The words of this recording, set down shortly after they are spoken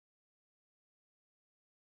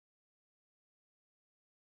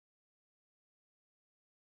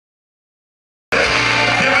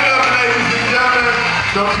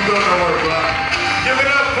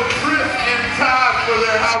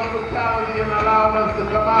allowing us to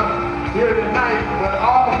come out here tonight. But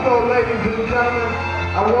also, ladies and gentlemen,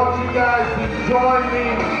 I want you guys to join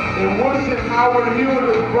me in wishing Howard Hewett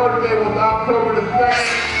his birthday was October the 2nd.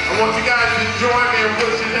 I want you guys to join me in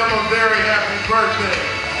wishing him a very happy birthday.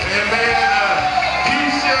 And man,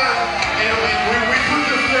 Keisha, and we put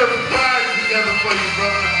this little surprise together for you,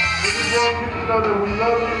 brother. We just want you to know that we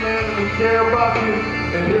love you, man, and we care about you.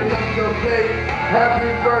 And here comes your cake.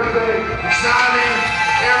 Happy birthday, Johnny,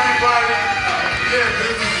 everybody. Yeah,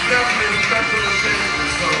 this is definitely a special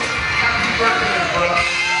occasion, so happy birthday, bro.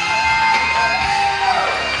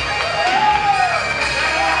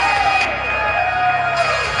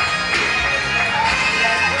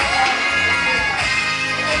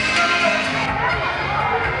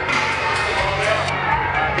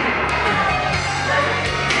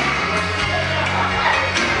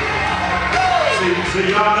 So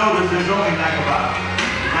y'all know that there's only like about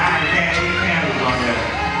 8 candles on there.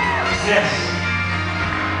 Yes.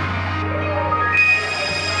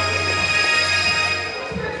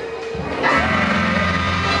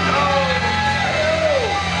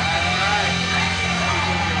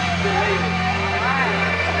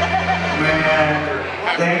 Man,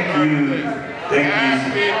 thank you. Thank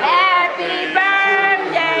you. Happy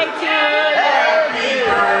birthday to you. Happy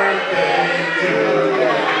birthday to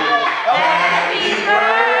you. Happy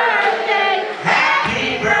birthday. Happy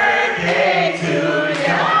birthday to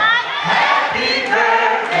you. Happy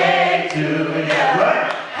birthday to you. What?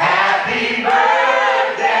 Happy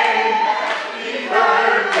birthday. Happy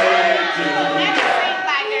birthday to you.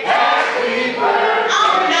 Happy birthday.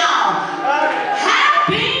 Oh no.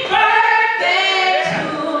 Happy birthday to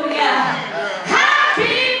you.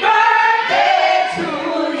 Happy birthday to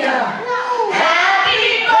you. Happy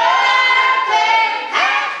birthday.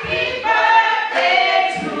 Happy birthday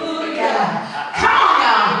to you. Come on,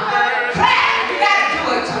 y'all. Clap. You gotta do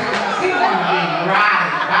it to him. He wanna be right.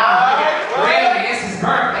 Oh, really, it's his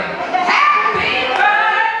birthday. Happy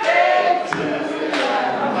birthday to you.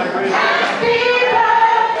 Happy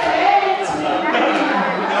birthday to you.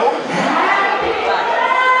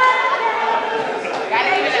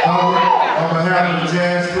 On behalf of the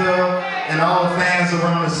Jazz Club and all the fans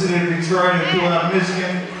around the city of Detroit and throughout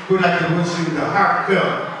Michigan, we'd like to wish you the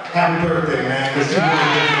heartfelt happy birthday, man, because you really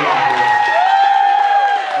did it all for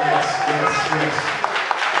us. Yes.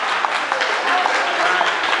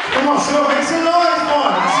 Come on, Phil, make some noise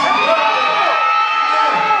for him.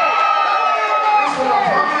 That's what I'm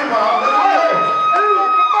talking about. Let's go.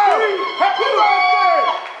 Happy birthday!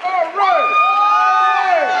 All right!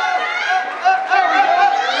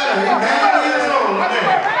 Hey, 9 years old, look at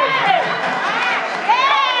that.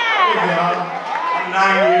 I'm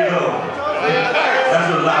 9 years old. That's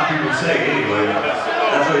what a lot of people say anyway.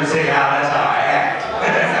 That's what they say, that's how I act.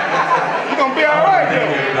 You're gonna be all right, Thank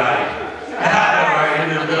though. everybody.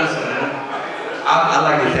 I'd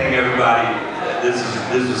like to thank everybody.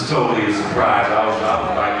 This was totally a surprise. I was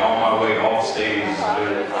like on my way off stage.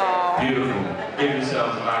 Beautiful. Give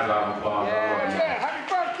yourselves a nice round of applause.